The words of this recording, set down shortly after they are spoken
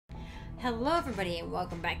Hello everybody and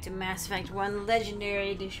welcome back to Mass Effect 1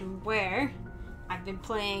 Legendary Edition, where I've been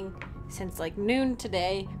playing since like noon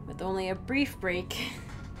today with only a brief break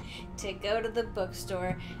to go to the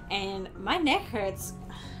bookstore, and my neck hurts.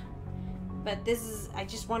 But this is, I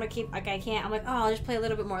just want to keep, like I can't, I'm like, oh, I'll just play a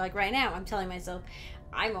little bit more. Like right now, I'm telling myself,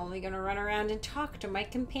 I'm only going to run around and talk to my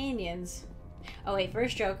companions. Oh wait,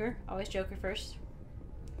 first Joker. Always Joker first.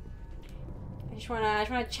 I just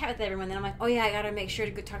wanna chat with everyone. Then I'm like, oh yeah, I gotta make sure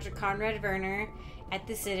to go talk to Conrad Werner at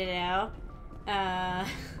the Citadel.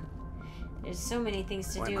 There's so many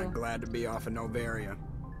things to do. Am I glad to be off of Novaria?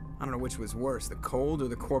 I don't know which was worse, the cold or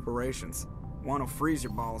the corporations. One will freeze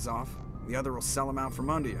your balls off, the other will sell them out from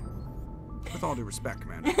under you. With all due respect,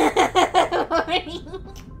 Commander.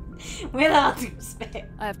 With all due respect.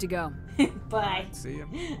 I have to go. Bye. See ya.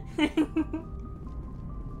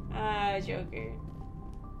 Joker.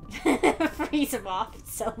 Freeze him off and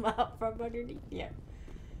sell him out from underneath. Yeah.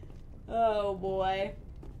 Oh boy.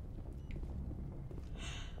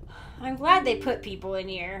 I'm glad they put people in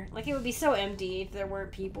here. Like, it would be so empty if there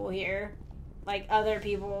weren't people here. Like, other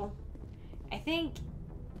people. I think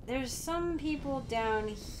there's some people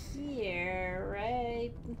down here,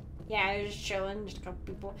 right? Yeah, they're just chilling, just a couple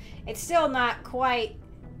people. It's still not quite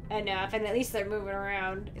enough, and at least they're moving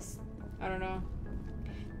around. I don't know.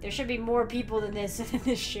 There should be more people than this in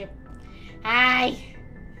this ship. Hi!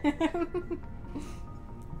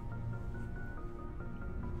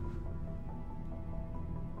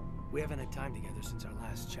 We haven't had time together since our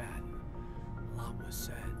last chat. A lot was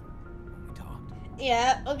said when we talked.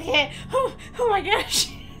 Yeah, okay. Oh my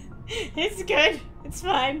gosh. It's good. It's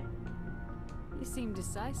fine. You seem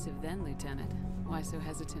decisive then, Lieutenant. Why so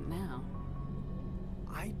hesitant now?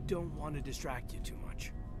 I don't want to distract you too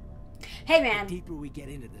much. Hey man, the deeper we get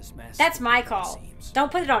into this mess, that's my call.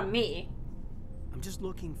 Don't put it on me. I'm just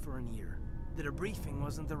looking for an ear. The debriefing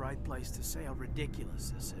wasn't the right place to say how ridiculous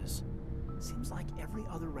this is. Seems like every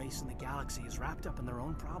other race in the galaxy is wrapped up in their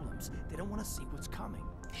own problems. They don't want to see what's coming.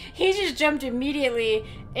 He just jumped immediately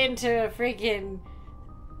into freaking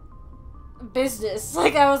business.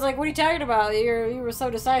 Like, I was like, what are you talking about? You were so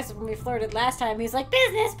decisive when we flirted last time. He's like,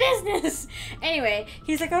 business. Anyway,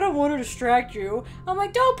 he's like, I don't want to distract you. I'm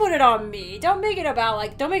like, don't put it on me. Don't make it about,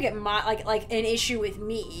 like, don't make it like an issue with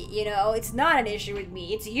me, you know? It's not an issue with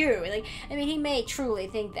me. It's you. Like, I mean, he may truly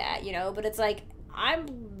think that, you know, but it's like, I'm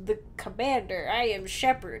the commander. I am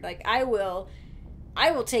Shepard. Like, I will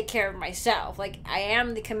take care of myself. Like, I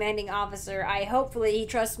am the commanding officer. Hopefully he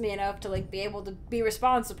trusts me enough to, like, be able to be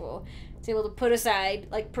responsible. To be able to put aside,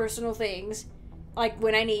 like, personal things, like,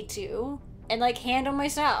 when I need to, and, like, handle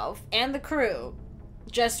myself and the crew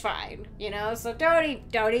just fine, you know? So don't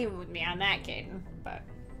even with me on that, Kaiden. But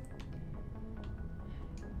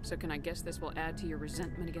so can I guess this will add to your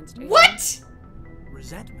resentment against aliens? What?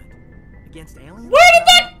 Resentment? Against aliens? Where did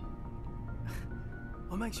that...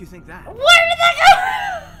 What makes you think that? Where did that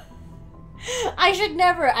go? I should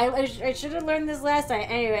never... I should have learned this last time.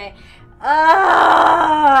 Anyway.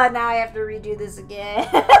 Now I have to redo this again.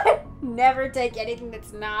 Never take anything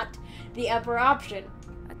that's not the upper option.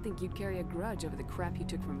 I think you'd carry a grudge over the crap you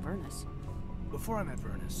took from Vernus. Before I met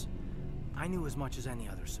Vernus, I knew as much as any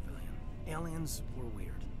other civilian. Aliens were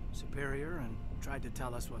weird, superior, and tried to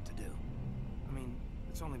tell us what to do. I mean,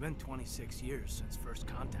 it's only been 26 years since first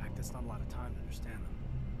contact. That's not a lot of time to understand them.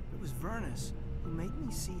 It was Vernus who made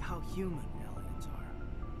me see how human aliens are.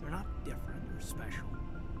 They're not different or special.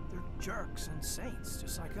 They're jerks and saints,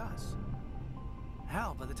 just like us.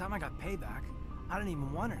 Hell, by the time I got payback, I didn't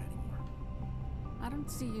even want it anymore. I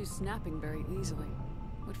don't see you snapping very easily.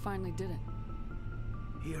 What finally did it?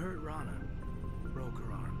 He hurt Rana, broke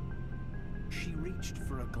her arm. She reached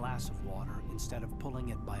for a glass of water instead of pulling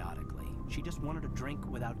it biotically. She just wanted a drink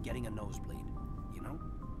without getting a nosebleed, you know?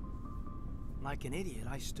 Like an idiot,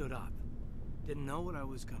 I stood up. Didn't know what I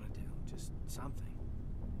was gonna do, just something.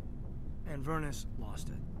 And Vernus lost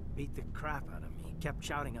it. Beat the crap out of me. Kept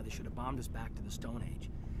shouting how they should have bombed us back to the Stone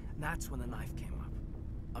Age. And that's when the knife came up.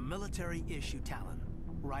 A military-issue talon,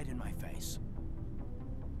 right in my face.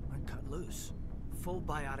 I cut loose. Full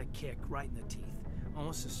biotic kick right in the teeth.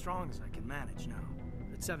 Almost as strong as I can manage now.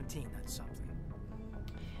 At 17, that's something.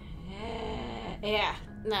 Yeah,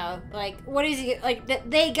 no, like, what is he, like,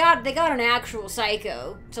 they got an actual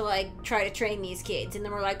psycho to, like, try to train these kids, and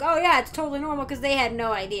then we're like, oh yeah, it's totally normal, because they had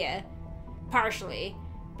no idea. Partially.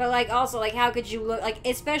 But, like, also, like, how could you look, like,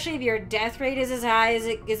 especially if your death rate is as high as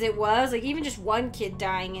it was, like, even just one kid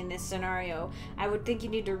dying in this scenario, I would think you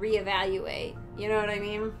need to reevaluate. You know what I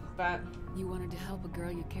mean? But you wanted to help a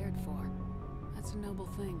girl you cared for. That's a noble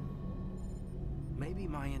thing. Maybe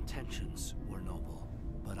my intentions were noble,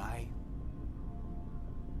 but I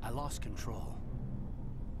lost control.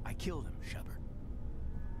 I killed him, Shepard.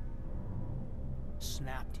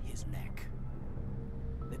 Snapped his neck.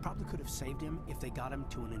 They probably could have saved him if they got him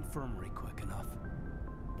to an infirmary quick enough.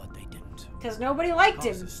 But they didn't. Because nobody liked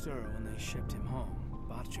him. Caused a stir when they shipped him home.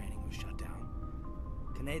 Bot training was shut down.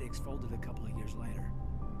 Kinetics folded a couple of years later.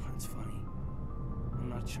 It's funny. I'm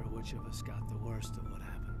not sure which of us got the worst of what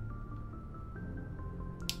happened.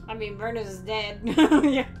 I mean, Verna's is dead.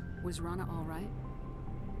 Yeah. Was Rana all right?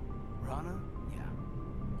 Rana? Yeah,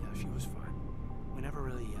 she was fine. We never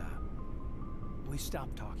really, we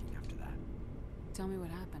stopped talking after that. Tell me what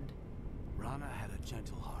happened. Rana had a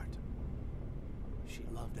gentle heart. She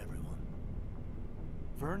loved everyone.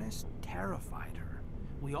 Vernus terrified her.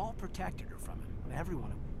 We all protected her from him.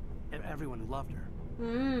 Everyone loved her.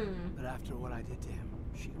 But after what I did to him,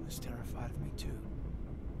 she was terrified of me too.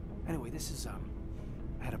 Anyway, this is, I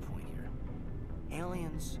had a point here.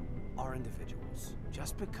 Aliens are individuals.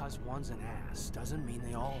 Just because one's an ass doesn't mean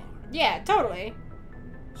they all are. Yeah, totally.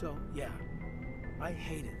 So, yeah, I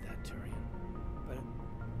hated that Turian.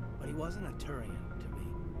 But he wasn't a Turian to me.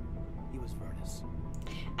 He was Vernus.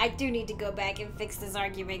 I do need to go back and fix this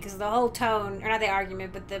argument, because the whole tone, or not the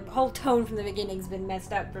argument, but the whole tone from the beginning's been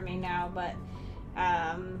messed up for me now, but,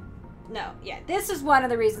 no, yeah, this is one of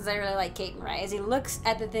the reasons I really like Kaiden, right, is he looks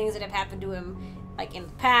at the things that have happened to him, like, in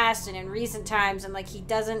the past and in recent times, and, like, he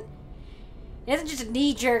doesn't just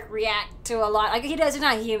knee-jerk react to a lot, like, he's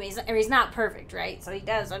not human, he's not perfect, right, so he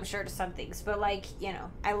does, I'm sure, to some things, but, like, you know,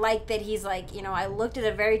 I like that he's like, you know, I looked at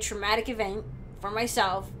a very traumatic event for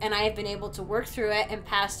myself, and I have been able to work through it and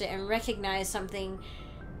past it and recognize something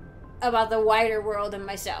about the wider world and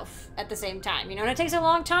myself at the same time, you know, and it takes a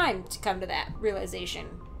long time to come to that realization.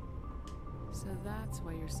 So that's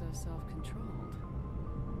why you're so self-controlled.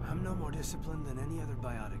 I'm no more disciplined than any other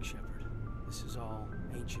biotic shepherd. This is all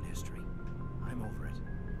ancient history. I'm over it.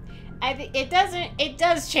 I think it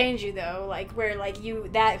does change you though, like where like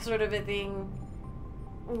that sort of a thing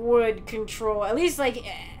would control, at least like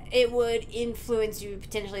it would influence you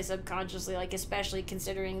potentially subconsciously, like especially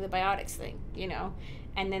considering the biotics thing, you know,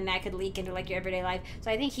 and then that could leak into like your everyday life.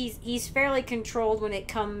 So I think he's fairly controlled when it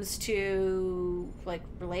comes to like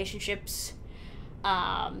relationships,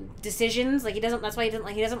 decisions. Like that's why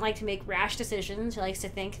he doesn't like to make rash decisions. He likes to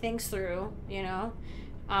think things through, you know.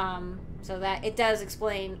 So that it does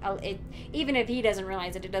explain it, even if he doesn't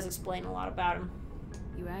realize it, it does explain a lot about him.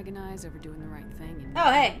 You agonize over doing the right thing and hey,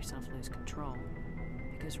 let yourself lose control.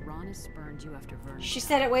 Because Rana spurned you after Vernon. She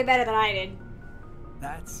said it way better than I did.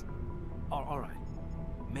 That's... all right.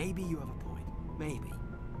 Maybe you have a point. Maybe.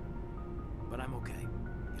 But I'm okay.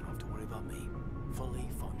 You don't have to worry about me. Fully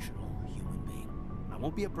functional human being. I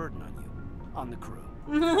won't be a burden on you. On the crew.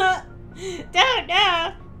 Don't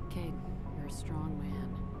know. Kaiden, you're a strong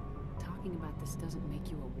man. Talking about this doesn't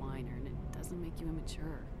make you a whiner, and it doesn't make you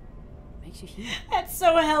immature. It makes you human. That's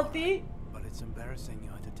so healthy. But it's embarrassing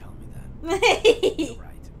you had to tell me that. You're right.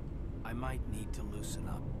 I might need to loosen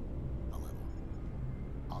up a little.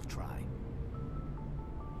 I'll try.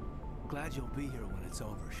 Glad you'll be here when it's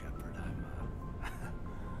over, Shepard.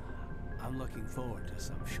 I'm looking forward to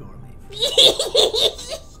some shore leave.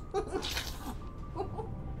 Oh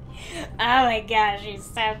my gosh, he's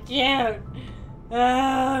so cute.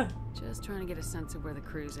 Just trying to get a sense of where the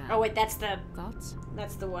crew's at. Oh wait, that's the Thoughts?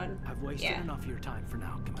 That's the one. I've wasted enough of your time for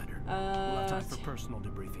now, Commander. We'll have time for personal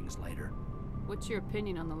debriefings later. What's your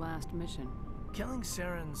opinion on the last mission? Killing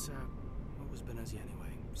Saren's, what was Benezia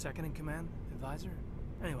anyway? Second in command? Advisor?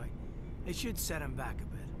 Anyway, it should set him back a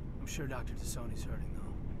bit. I'm sure Dr. Tassoni's hurting,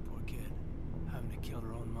 though. Poor kid. Having to kill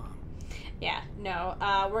her own mom. Yeah, no,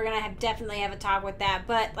 we're gonna definitely have a talk with that,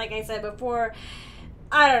 but like I said before,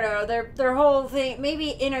 I don't know, their whole thing,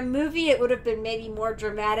 maybe in a movie it would have been maybe more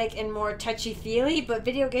dramatic and more touchy-feely, but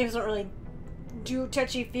video games don't really do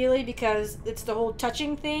touchy-feely because it's the whole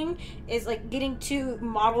touching thing, is like getting two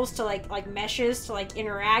models to like meshes to like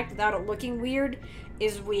interact without it looking weird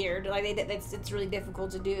is weird. Like it's really difficult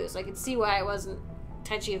to do, so I can see why it wasn't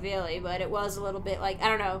touchy-feely, but it was a little bit like, I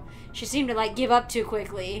don't know, she seemed to like give up too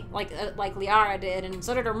quickly, like Liara did, and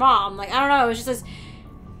so did her mom. Like, I don't know, it was just this,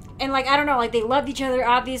 and like, I don't know, like they loved each other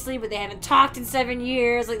obviously, but they haven't talked in 7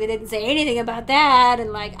 years, like they didn't say anything about that,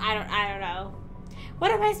 and like, I don't know. What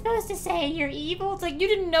am I supposed to say? You're evil? It's like, you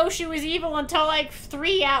didn't know she was evil until like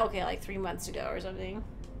 3 months ago or something.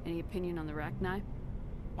 Any opinion on the Rachni?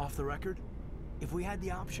 Off the record, if we had the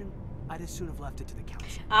option, I'd as soon have left it to the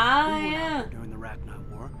council. Yeah. During the Rachni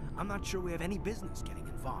War, I'm not sure we have any business getting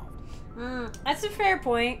involved. That's a fair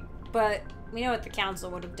point, but we know what the council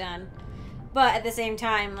would have done. But at the same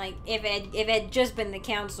time, like, if it had just been the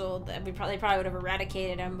council, they probably would have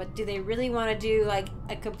eradicated him. But do they really want to do, like,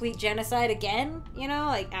 a complete genocide again? You know?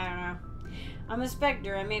 Like, I don't know. I'm a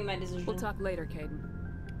Spectre. I made my decision. We'll talk later, Kaiden.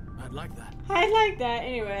 I'd like that. I'd like that.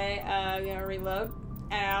 Anyway, I'm gonna reload.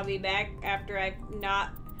 And I'll be back after I've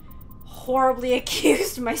not horribly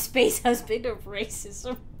accused my space husband of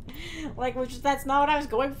racism. Like, that's not what I was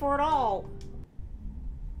going for at all.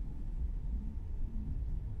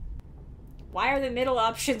 Why are the middle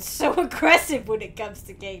options so aggressive when it comes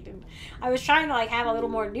to Kaiden? I was trying to, like, have a little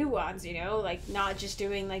more nuance, you know? Like, not just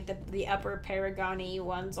doing, like, the upper Paragon-y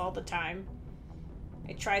ones all the time.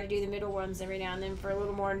 I try to do the middle ones every now and then for a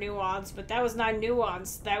little more nuance, but that was not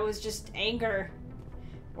nuance. That was just anger.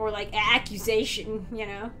 Or, like, accusation, you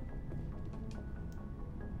know?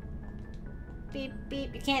 Beep,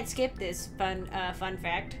 beep. You can't skip this fun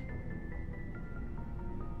fact.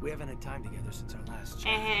 We haven't had time together since our last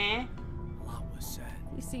chat. Uh-huh. A lot was said.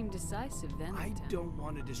 You seem decisive, Vendetta. I don't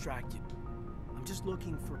want to distract you. I'm just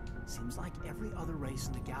looking for... Seems like every other race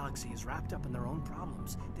in the galaxy is wrapped up in their own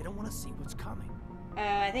problems. They don't want to see what's coming.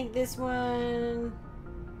 I think this one...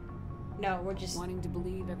 No, we're just... Wanting to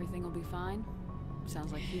believe everything will be fine?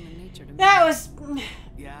 Sounds like human nature to me. That was...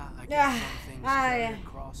 Yeah, I guess some things carry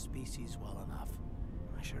across species well enough.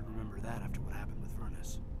 I should remember that after what happened with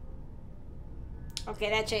Furnace.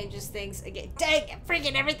 Okay, that changes things again. Dang it,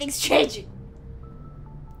 freaking everything's changing.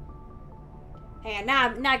 Hang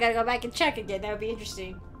on, now I gotta go back and check again. That would be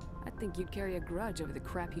interesting. I think you'd carry a grudge over the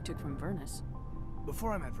crap you took from Furnace.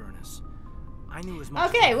 Before I met Furnace, I knew as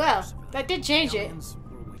much. Okay, well, that did change it.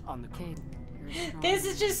 On the Kaiden, you're a strong This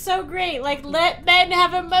man. is just so great. Like, let men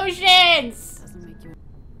have emotions. Doesn't make you...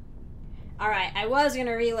 Alright, I was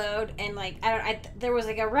gonna reload, and like, there was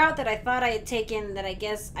like a route that I thought I had taken that I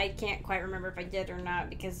guess I can't quite remember if I did or not,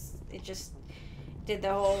 because it just did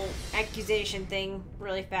the whole accusation thing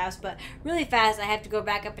really fast. But really fast, I have to go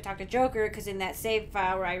back up and talk to Joker, because in that save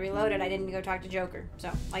file where I reloaded, I didn't go talk to Joker. So,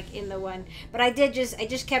 like, in the one, but I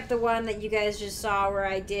just kept the one that you guys just saw where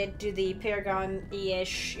I did do the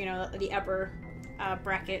Paragon-ish, you know, the upper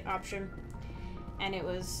bracket option, and it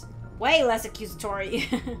was way less accusatory.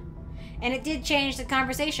 And it did change the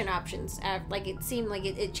conversation options. Like, it seemed like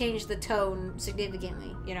it changed the tone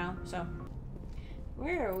significantly, you know? So,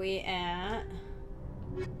 where are we at?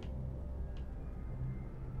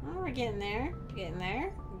 Oh, we're getting there. Getting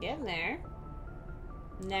there. Getting there.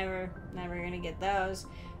 Never gonna get those.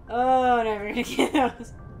 Oh, never gonna get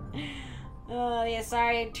those. Oh, yeah,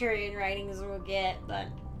 sorry, Turian writings we'll get, but...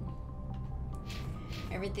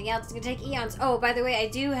 everything else is going to take eons. Oh, by the way, I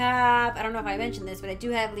do have... I don't know if I mentioned this, but I do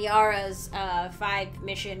have Liara's 5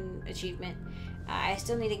 mission achievement. I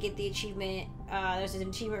still need to get the achievement. There's an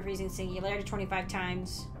achievement for using Singularity 25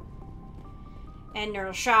 times. And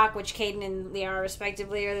Neural Shock, which Kaiden and Liara,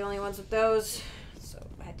 respectively, are the only ones with those. So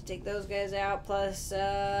I had to take those guys out, plus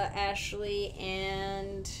Ashley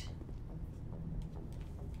and...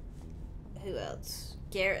 who else?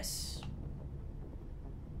 Garrus.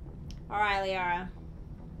 Alright, Liara.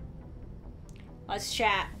 Let's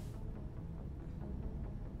chat.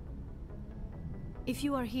 If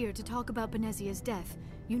you are here to talk about Benezia's death,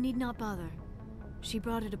 you need not bother. She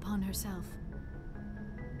brought it upon herself.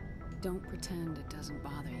 Don't pretend it doesn't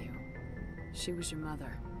bother you. She was your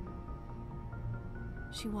mother.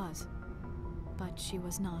 She was. But she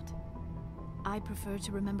was not. I prefer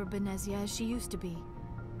to remember Benezia as she used to be,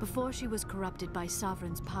 before she was corrupted by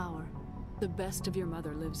Sovereign's power. The best of your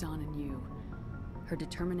mother lives on in you. Her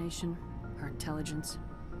determination, her intelligence,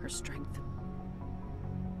 her strength.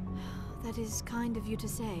 That is kind of you to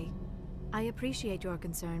say. I appreciate your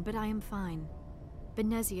concern, but I am fine.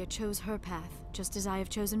 Benezia chose her path, just as I have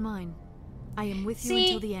chosen mine. I am with you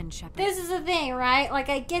until the end, Shepard. This is the thing, right? Like,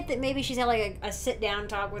 I get that maybe she's had, like, a sit-down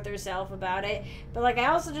talk with herself about it, but, like, I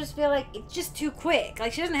also just feel like it's just too quick.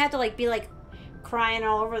 Like, she doesn't have to, like, be, like, crying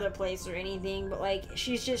all over the place or anything, but, like,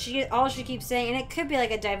 all she keeps saying, and it could be,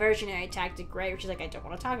 like, a diversionary tactic, right? Where she's like, I don't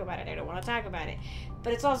want to talk about it, I don't want to talk about it.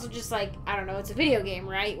 But it's also just, like, I don't know, it's a video game,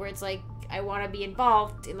 right? Where it's, like, I want to be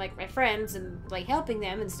involved in, like, my friends and, like, helping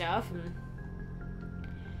them and stuff, and...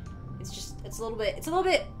 it's a little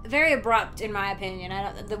bit very abrupt in my opinion.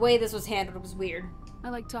 The way this was handled was weird. I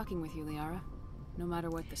like talking with you, Liara. No matter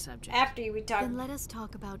what the subject. After we talk. Then let us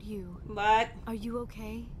talk about you. What? Are you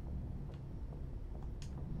okay?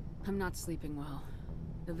 I'm not sleeping well.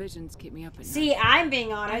 The visions keep me up at night. See, I'm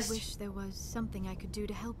being honest. I wish there was something I could do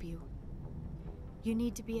to help you. You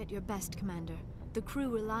need to be at your best, Commander. The crew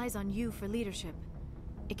relies on you for leadership.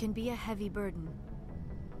 It can be a heavy burden.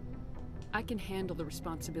 I can handle the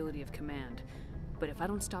responsibility of command, but if I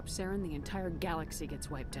don't stop Saren, the entire galaxy gets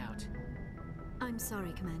wiped out. I'm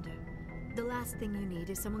sorry, Commander. The last thing you need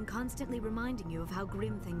is someone constantly reminding you of how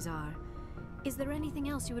grim things are. Is there anything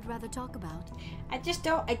else you would rather talk about? I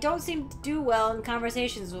don't seem to do well in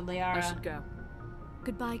conversations with Liara. I should go.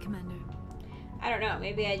 Goodbye, Commander. I don't know.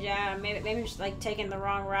 Maybe maybe I'm just like taking the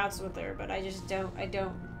wrong routes with her, but I just don't. I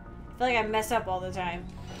feel like I mess up all the time.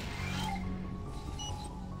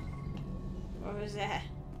 What was that?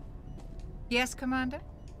 Yes, Commander?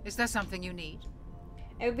 Is there something you need?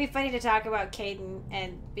 It would be funny to talk about Kaiden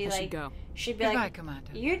and be I like, should go. she'd be Goodbye, like,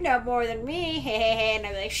 Commander. you know more than me, hey, hey, hey, and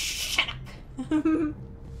I'd be like, shut up.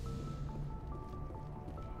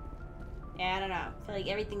 Yeah, I don't know. I feel like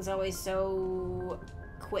everything's always so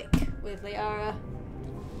quick with Liara.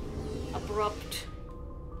 Abrupt.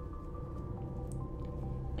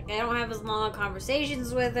 Like, I don't have as long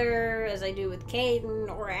conversations with her as I do with Kaiden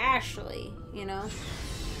or Ashley, you know?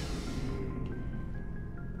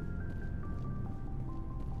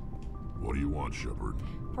 What do you want, Shepard?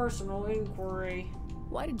 Personal inquiry.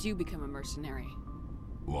 Why did you become a mercenary?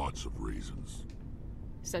 Lots of reasons.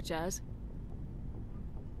 Such as?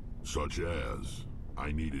 Such as,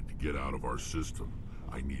 I needed to get out of our system.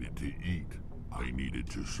 I needed to eat. I needed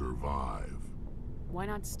to survive. Why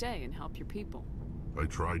not stay and help your people? I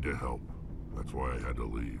tried to help. That's why I had to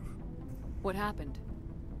leave. What happened?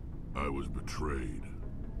 I was betrayed.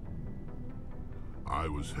 I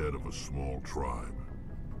was head of a small tribe.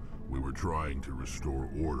 We were trying to restore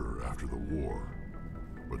order after the war,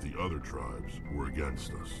 but the other tribes were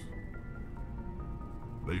against us.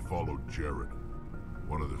 They followed Jared,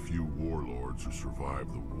 one of the few warlords who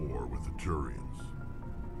survived the war with the Turians.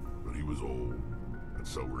 But he was old, and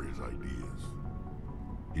so were his ideas.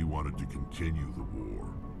 He wanted to continue the war.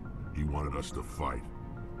 He wanted us to fight.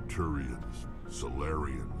 Turians,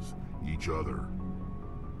 Solarians, each other.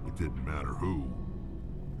 It didn't matter who,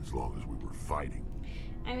 as long as we were fighting.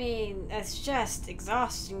 I mean, that's just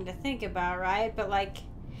exhausting to think about, right? But, like,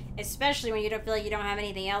 especially when you don't feel like you don't have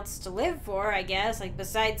anything else to live for, I guess. Like,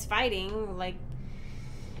 besides fighting, like,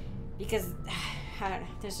 because, I don't know,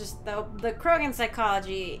 there's just, the Krogan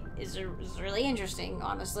psychology is really interesting,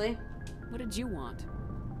 honestly. What did you want?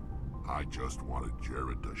 I just wanted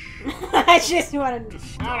Jared to shut up. I just wanted To to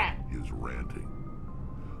stop his ranting.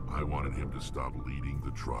 I wanted him to stop leading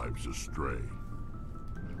the tribes astray.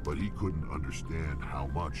 But he couldn't understand how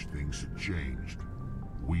much things had changed.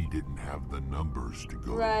 We didn't have the numbers to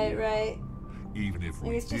go. Right. Even if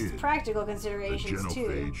we It's just did, practical the considerations, too.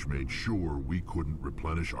 genophage made sure we couldn't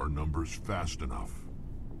replenish our numbers fast enough.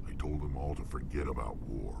 I told them all to forget about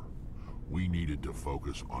war. We needed to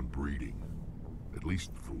focus on breeding, at least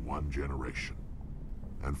for one generation.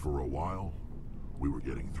 And for a while, we were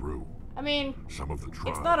getting through. I mean, Some of the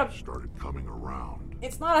tribes started coming around.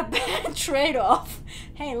 it's not a bad trade-off.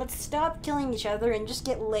 Hey, let's stop killing each other and just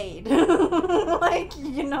get laid. Like,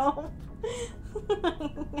 you know?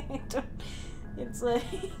 It's like...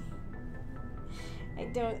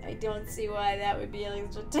 I don't see why that would be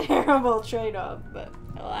like such a terrible trade-off, but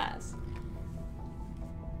alas.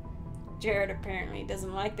 Jared apparently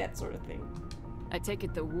doesn't like that sort of thing. I take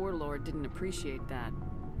it the warlord didn't appreciate that.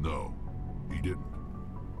 No, he didn't.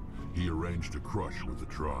 He arranged a crush with the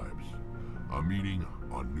tribes. A meeting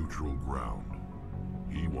on neutral ground.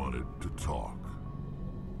 He wanted to talk.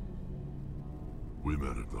 We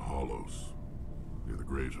met at the Hollows, near the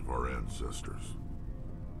graves of our ancestors.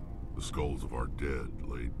 The skulls of our dead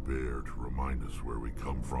laid bare to remind us where we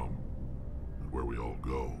come from, and where we all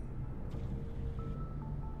go.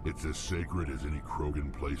 It's as sacred as any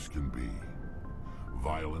Krogan place can be.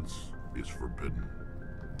 Violence is forbidden.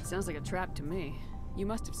 Sounds like a trap to me. You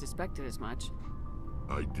must have suspected as much.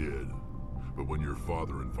 I did. But when your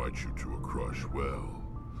father invites you to a crush, well,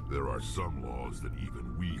 there are some laws that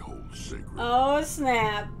even we hold sacred. Oh,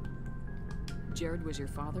 snap. Jared was your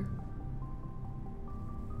father?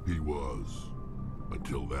 He was.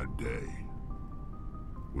 Until that day.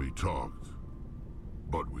 We talked,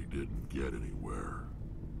 but we didn't get anywhere.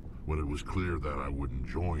 When it was clear that I wouldn't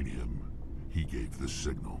join him, he gave the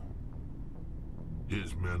signal.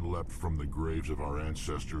 His men leapt from the graves of our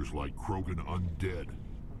ancestors like Krogan undead.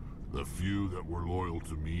 The few that were loyal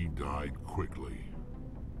to me died quickly.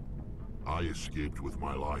 I escaped with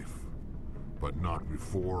my life, but not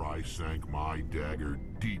before I sank my dagger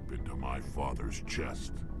deep into my father's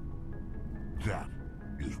chest. That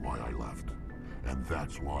is why I left, and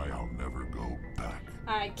that's why I'll never go back.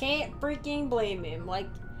 I can't freaking blame him. Like,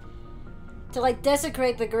 to like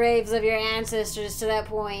desecrate the graves of your ancestors to that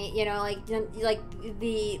point, you know, like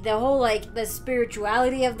the whole like the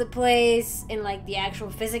spirituality of the place and like the actual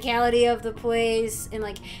physicality of the place and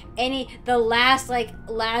like the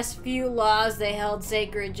last few laws they held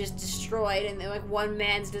sacred just destroyed, and like one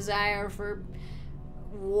man's desire for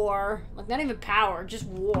war, like not even power, just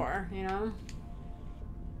war, you know.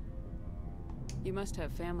 You must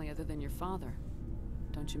have family other than your father.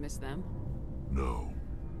 Don't you miss them? No.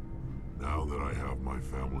 Now that I have my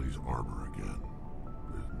family's armor again,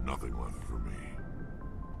 there's nothing left for me.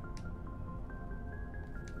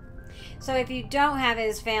 So if you don't have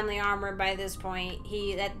his family armor by this point,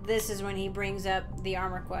 this is when he brings up the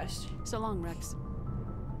armor quest. So long, Wrex.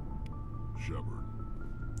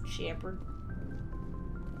 Shepherd.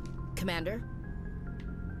 Commander?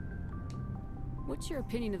 What's your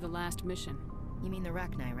opinion of the last mission? You mean the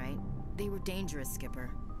Rachni, right? They were dangerous,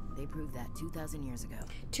 Skipper. They proved that 2,000 years ago.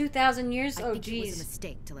 2,000 years? I Oh, think it was a jeez.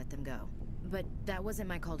 mistake to let them go. But that wasn't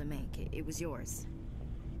my call to make. It was yours.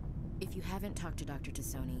 If you haven't talked to Dr.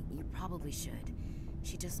 Tassoni, you probably should.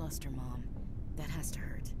 She just lost her mom. That has to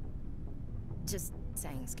hurt. Just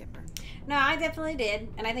saying, Skipper. No, I definitely did.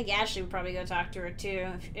 And I think Ashley would probably go talk to her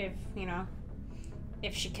too,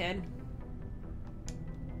 if she could.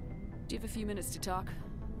 Do you have a few minutes to talk?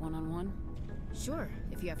 One-on-one? Sure,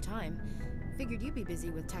 if you have time. Figured you'd be busy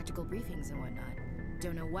with tactical briefings and whatnot.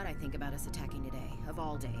 Don't know what I think about us attacking today, of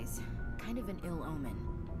all days. Kind of an ill omen.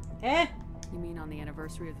 Eh? You mean on the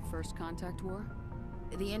anniversary of the First Contact War?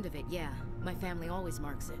 The end of it, yeah. My family always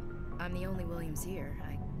marks it. I'm the only Williams here.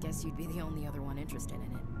 I guess you'd be the only other one interested in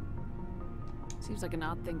it. Seems like an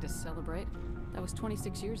odd thing to celebrate. That was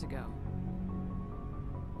 26 years ago.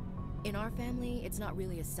 In our family, it's not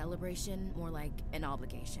really a celebration, more like an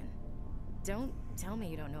obligation. Don't tell me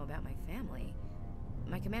you don't know about my family.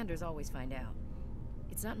 My commanders always find out.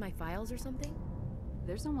 It's not in my files or something?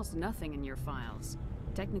 There's almost nothing in your files.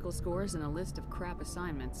 Technical scores and a list of crap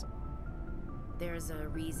assignments. There's a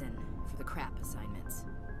reason for the crap assignments.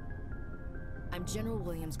 I'm General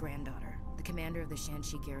Williams' granddaughter, the commander of the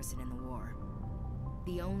Shanxi garrison in the war.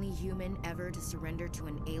 The only human ever to surrender to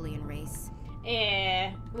an alien race.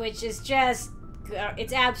 Yeah, which is just...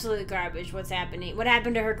 It's absolute garbage what's happening. What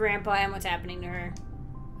happened to her grandpa and what's happening to her.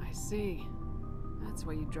 I see. That's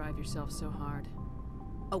why you drive yourself so hard.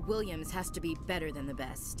 A Williams has to be better than the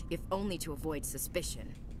best, if only to avoid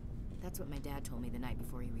suspicion. That's what my dad told me the night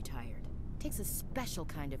before he retired. Takes a special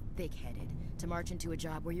kind of thick-headed to march into a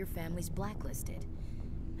job where your family's blacklisted.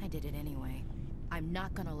 I did it anyway. I'm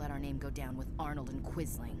not gonna let our name go down with Arnold and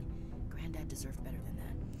Quisling. Granddad deserved better than that.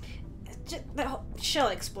 She'll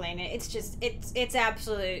explain it. It's just, it's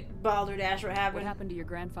absolute balderdash what happened. What happened to your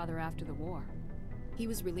grandfather after the war? He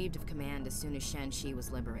was relieved of command as soon as Shanxi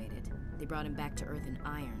was liberated. They brought him back to Earth in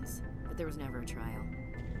irons, but there was never a trial.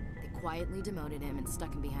 They quietly demoted him and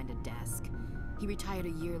stuck him behind a desk. He retired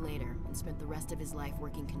a year later and spent the rest of his life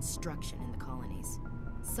working construction in the colonies.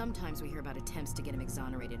 Sometimes we hear about attempts to get him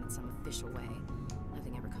exonerated in some official way.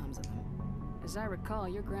 Nothing ever comes of them. As I recall,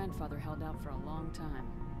 your grandfather held out for a long time.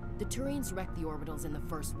 The Turians wrecked the orbitals in the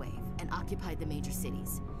first wave and occupied the major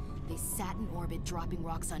cities. They sat in orbit, dropping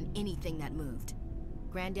rocks on anything that moved.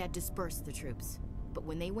 Granddad dispersed the troops, but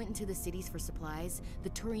when they went into the cities for supplies,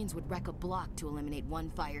 the Turians would wreck a block to eliminate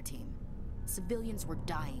one fire team. Civilians were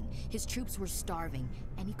dying, his troops were starving,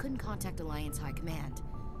 and he couldn't contact Alliance High Command.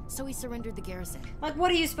 So he surrendered the garrison. Like,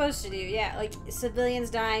 what are you supposed to do? Yeah, like,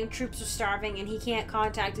 civilians dying, troops are starving, and he can't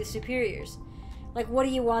contact his superiors. Like, what do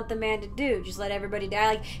you want the man to do? Just let everybody die?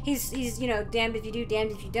 Like, he's you know, damned if you do,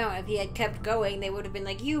 damned if you don't. If he had kept going, they would have been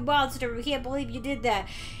like, you monster, we can't believe you did that.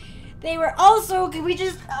 They were also, can we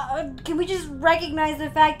just recognize the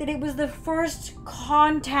fact that it was the first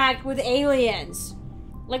contact with aliens?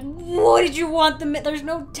 Like, what did you want them? There's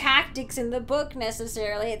no tactics in the book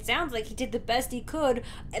necessarily. It sounds like he did the best he could.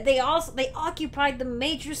 They occupied the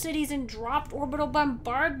major cities and dropped orbital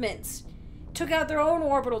bombardments. Took out their own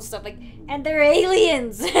orbital stuff, like, and they're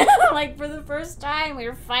aliens. Like, for the first time, we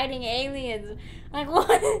were fighting aliens. Like,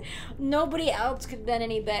 what? Nobody else could have done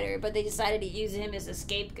any better, but they decided to use him as a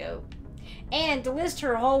scapegoat. And to list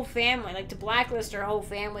her whole family, like, to blacklist her whole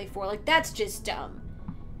family for, like, that's just dumb.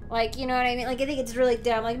 Like, you know what I mean? Like, I think it's really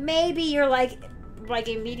dumb. Like, maybe you're, like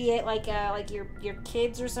immediate, like your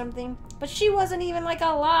kids or something. But she wasn't even, like,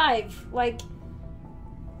 alive. Like,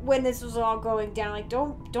 when this was all going down, like,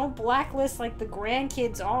 don't blacklist, like, the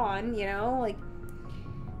grandkids on, you know, like,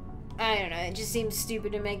 I don't know, it just seems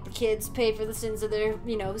stupid to make the kids pay for the sins of their,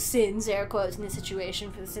 you know, sins, air quotes, in this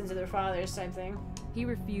situation, for the sins of their fathers, type thing. He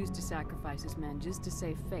refused to sacrifice his men just to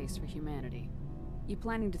save face for humanity. You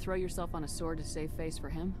planning to throw yourself on a sword to save face for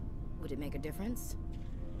him? Would it make a difference?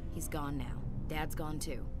 He's gone now. Dad's gone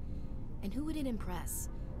too. And who would it impress?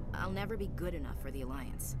 I'll never be good enough for the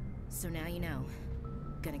Alliance. So now you know.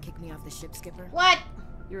 Gonna kick me off the ship, Skipper? What?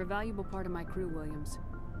 You're a valuable part of my crew, Williams.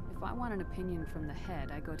 If I want an opinion from the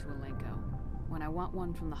head, I go to Alenko. When I want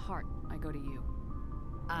one from the heart, I go to you.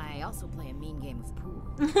 I also play a mean game of pool.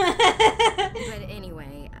 But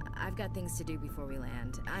anyway, I've got things to do before we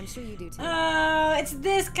land. I'm sure you do too. Oh, it's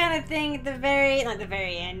this kind of thing at the very, not the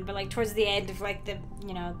very end, but like towards the end of like the,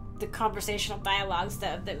 you know, the conversational dialogue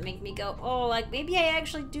stuff that make me go, oh, like maybe I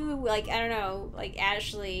actually do, like, I don't know, like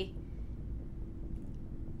Ashley.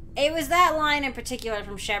 It was that line in particular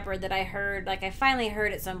from Shepard that I heard, like I finally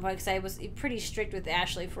heard at some point because I was pretty strict with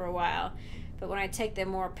Ashley for a while. But when I take the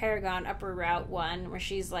more Paragon upper route one, where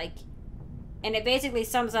she's like, and it basically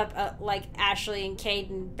sums up like Ashley and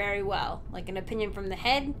Kaiden very well. Like an opinion from the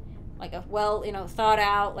head, like a well, you know, thought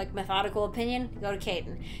out, like methodical opinion, you go to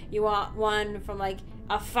Kaiden. You want one from like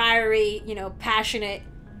a fiery, you know, passionate,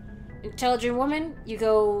 intelligent woman, you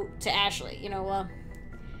go to Ashley. You know, well,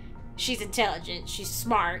 she's intelligent, she's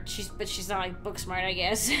smart, but she's not like book smart, I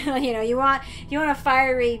guess. You know, you want a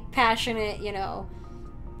fiery, passionate, you know,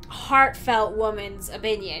 heartfelt woman's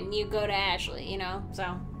opinion, you go to Ashley, you know.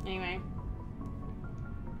 So anyway,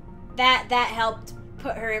 that helped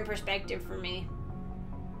put her in perspective for me.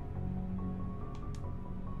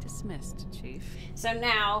 Dismissed, Chief. So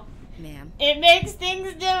now, ma'am, it makes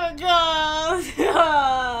things difficult.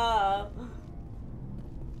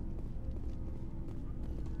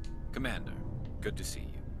 Commander, good to see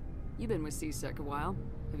you. You've been with CSEC a while.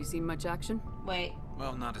 Have you seen much action? Wait.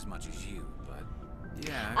 Well, not as much as you, but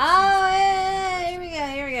yeah. Here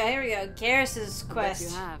we go. Garrus's quest. I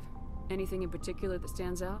bet you have. Anything in particular that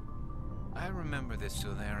stands out? I remember this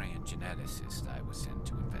Solarian geneticist I was sent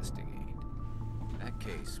to investigate. That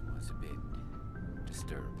case was a bit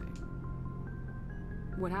disturbing.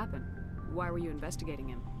 What happened? Why were you investigating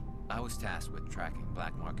him? I was tasked with tracking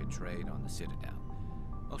black market trade on the Citadel.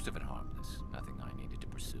 Most of it harmless, nothing I needed to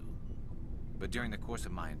pursue. But during the course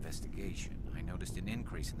of my investigation, I noticed an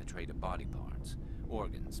increase in the trade of body parts,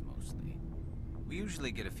 organs mostly. We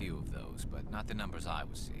usually get a few of those, but not the numbers I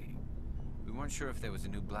was seeing. We weren't sure if there was a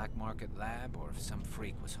new black market lab or if some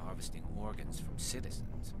freak was harvesting organs from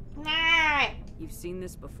citizens. You've seen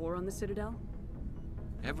this before on the Citadel?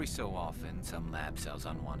 Every so often, some lab sells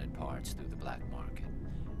unwanted parts through the black market,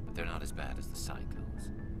 but they're not as bad as the cycles.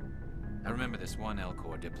 I remember this one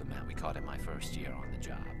Elcor diplomat we caught in my first year on the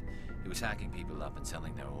job. He was hacking people up and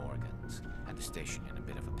selling their organs, had the station in a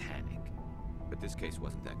bit of a panic. But this case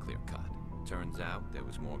wasn't that clear-cut. Turns out there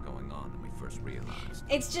was more going on than we first realized.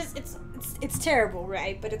 It's just, it's terrible,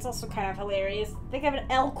 right? But it's also kind of hilarious. Think of an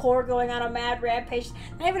Elcor going on a mad rampage.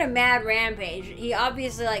 Not even a mad rampage. He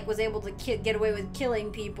obviously, like, was able to get away with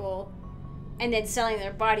killing people and then selling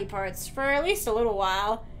their body parts for at least a little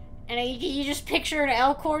while. And you just picture an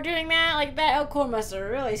Elcor doing that? Like, that Elcor must have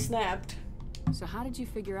really snapped. So how did you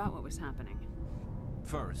figure out what was happening?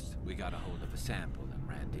 First, we got a hold of a sample and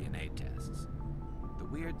ran DNA tests. The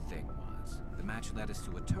weird thing was, the match led us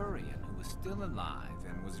to a Turian who was still alive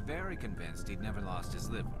and was very convinced he'd never lost his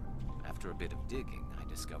liver. After a bit of digging, I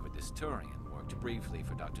discovered this Turian worked briefly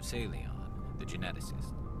for Dr. Salion, the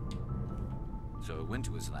geneticist. So I went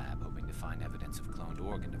to his lab hoping to find evidence of cloned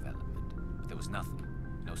organ development, but there was nothing.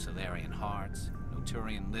 No Solarian hearts, no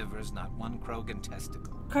Turian livers, not one Krogan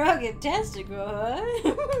testicle. Krogan testicle,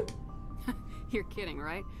 huh? You're kidding,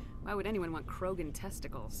 right? Why would anyone want Krogan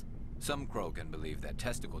testicles? Some Krogan believe that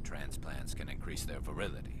testicle transplants can increase their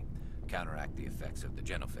virility, counteract the effects of the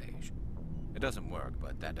genophage. It doesn't work,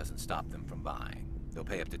 but that doesn't stop them from buying. They'll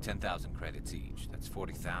pay up to 10,000 credits each. That's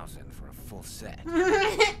 40,000 for a full set.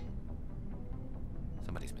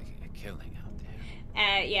 Somebody's making a killing out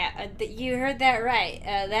there. You heard that right.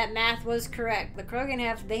 That math was correct. The Krogan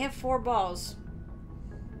have 4 balls.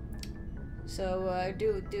 So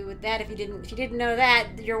do with that if you didn't know that.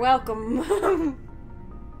 You're welcome.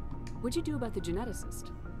 What'd you do about the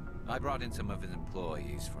geneticist? I brought in some of his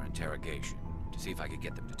employees for interrogation to see if I could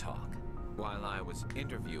get them to talk. While I was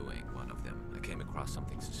interviewing one of them, I came across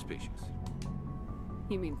something suspicious.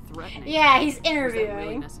 You mean threatening? Yeah, he's Was that interviewing.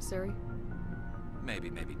 really necessary? Maybe,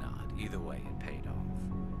 maybe not. Either way, it paid off.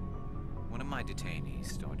 One of my detainees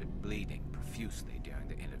started bleeding profusely during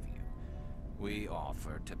the interview. We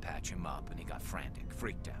offered to patch him up, and he got frantic,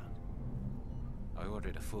 freaked out. I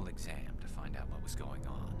ordered a full exam to find out what was going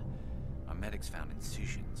on. Our medics found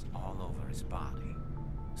incisions all over his body,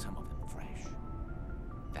 some of them fresh.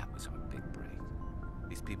 That was our big break.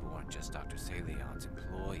 These people weren't just Dr. Salion's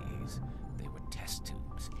employees. They were test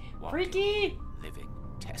tubes. Walking, Freaky! living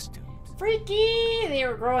test tubes. Freaky! They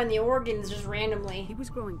were growing the organs just randomly. He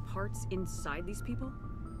was growing parts inside these people?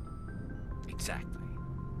 Exactly.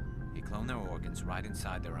 He cloned their organs right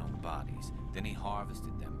inside their own bodies. Then he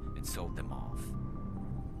harvested them and sold them off.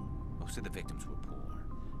 Most of the victims were poor.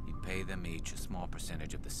 He'd pay them each a small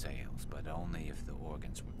percentage of the sales, but only if the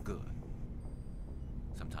organs were good.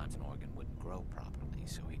 Sometimes an organ wouldn't grow properly,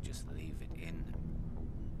 so he'd just leave it in them.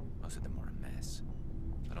 Most of them were a mess,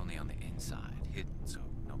 but only on the inside, hidden so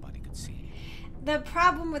nobody could see. The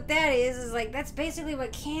problem with that is like, that's basically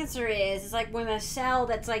what cancer is. It's like when a cell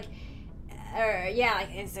that's like, yeah, like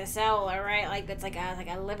it's a cell, right? Like that's like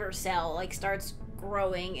a liver cell, like starts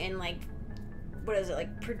growing and like, what is it,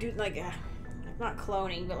 like produce, like, not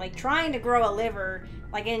cloning, but like trying to grow a liver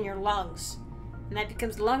like in your lungs. And that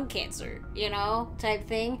becomes lung cancer, you know, type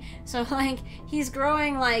thing. So, like, he's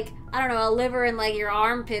growing, like, I don't know, a liver in, like, your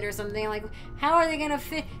armpit or something. Like, how are they gonna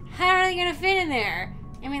fit in there?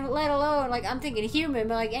 I mean, let alone, like, I'm thinking human,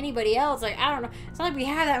 but, like, anybody else, like, I don't know. It's not like we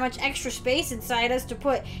have that much extra space inside us to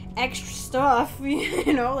put extra stuff,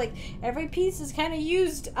 you know? Like, every piece is kind of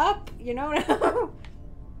used up, you know?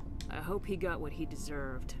 I hope he got what he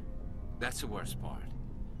deserved. That's the worst part.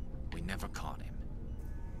 We never caught him.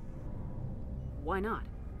 Why not?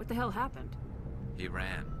 What the hell happened? He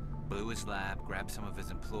ran, blew his lab, grabbed some of his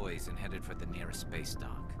employees, and headed for the nearest space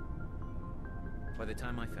dock. By the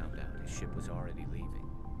time I found out, his ship was already leaving.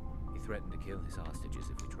 He threatened to kill his hostages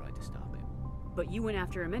if we tried to stop him. But you went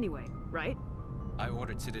after him anyway, right? I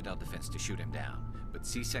ordered Citadel Defense to shoot him down, but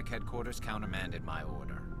CSEC headquarters countermanded my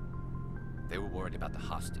order. They were worried about the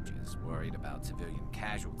hostages, worried about civilian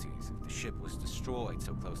casualties if the ship was destroyed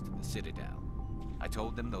so close to the Citadel. I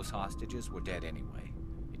told them those hostages were dead anyway.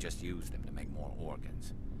 We just used them to make more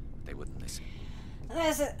organs. But they wouldn't listen.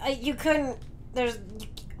 You couldn't...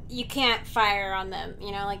 You can't fire on them,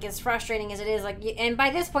 you know? Like, as frustrating as it is, like... And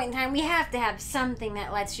by this point in time, we have to have something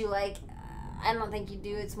that lets you, like... I don't think you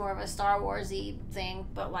do. It's more of a Star Wars-y thing.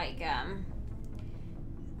 But, like,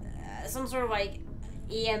 some sort of, like,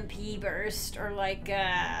 EMP burst. Or, like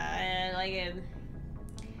a...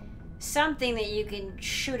 something that you can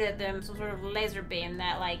shoot at them, some sort of laser beam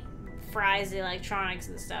that, like, fries the electronics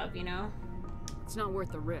and stuff, you know? It's not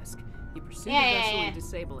worth the risk. You pursue the vessel and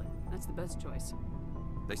disable it. That's the best choice.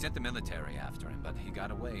 They sent the military after him, but he got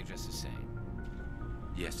away just the same.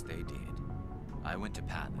 Yes, they did. I went to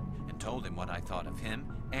Palin and told him what I thought of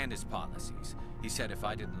him and his policies. He said if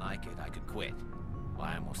I didn't like it, I could quit. Well,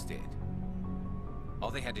 I almost did. All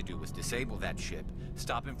they had to do was disable that ship,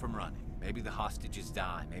 stop him from running. Maybe the hostages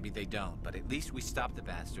die, maybe they don't, but at least we stopped the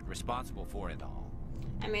bastard responsible for it all.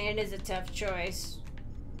 I mean, it is a tough choice.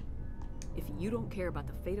 If you don't care about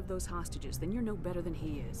the fate of those hostages, then you're no better than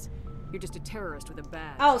he is. You're just a terrorist with a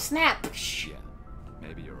badge. Oh, snap! Yeah,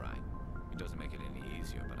 maybe you're right. It doesn't make it any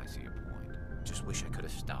easier, but I see your point. Just wish I could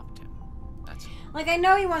have stopped him. That's all. Like, I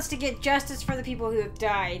know he wants to get justice for the people who have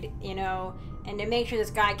died, you know, and to make sure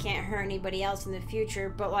this guy can't hurt anybody else in the future,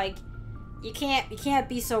 but, like, you can't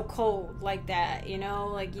be so cold like that, you know?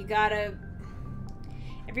 Like, you gotta...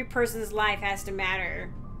 Every person's life has to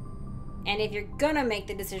matter. And if you're gonna make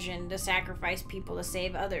the decision to sacrifice people to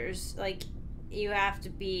save others, like, you have to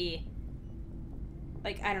be...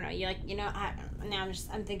 Like, I don't know, now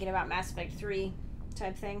I'm thinking about Mass Effect 3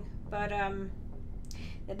 type thing. But,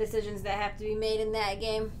 the decisions that have to be made in that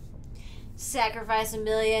game. Sacrifice 1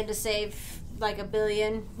 million to save, like, 1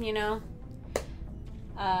 billion, you know?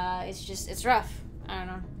 It's rough. I don't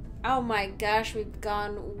know. Oh my gosh, we've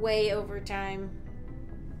gone way over time.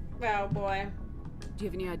 Oh boy. Do you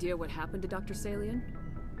have any idea what happened to Dr. Salian?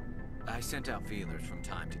 I sent out feelers from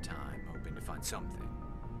time to time, hoping to find something.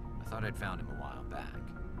 I thought I'd found him a while back.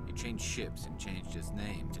 He changed ships and changed his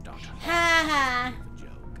name to Dr. Ha ha! A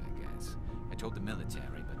joke, I guess. I told the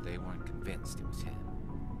military, but they weren't convinced it was him.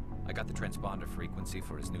 I got the transponder frequency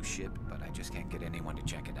for his new ship, but I just can't get anyone to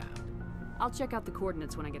check it out. I'll check out the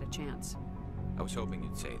coordinates when I get a chance. I was hoping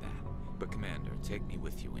you'd say that. But Commander, take me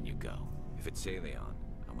with you when you go. If it's Salion,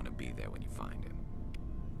 I want to be there when you find him.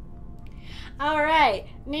 Alright,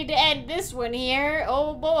 need to end this one here.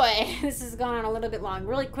 Oh boy, this has gone on a little bit long.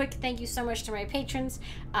 Really quick, thank you so much to my patrons.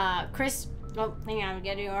 Chris, oh, hang on, we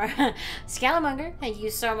gotta do more. Scalamonger, thank you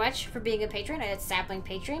so much for being a patron. It's Sapling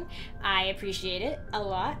Patron. I appreciate it a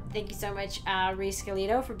lot. Thank you so much, Reese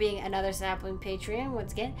Scalito, for being another Sapling Patron.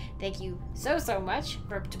 Once again, thank you so much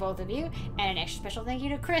to both of you. And an extra special thank you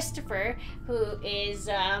to Christopher, who is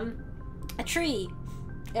a tree.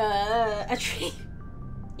 A tree.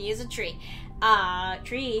 He is a tree.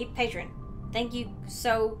 Tree patron. Thank you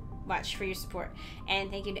so much for your support. And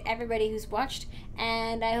thank you to everybody who's watched.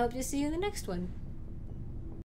 And I hope to see you in the next one.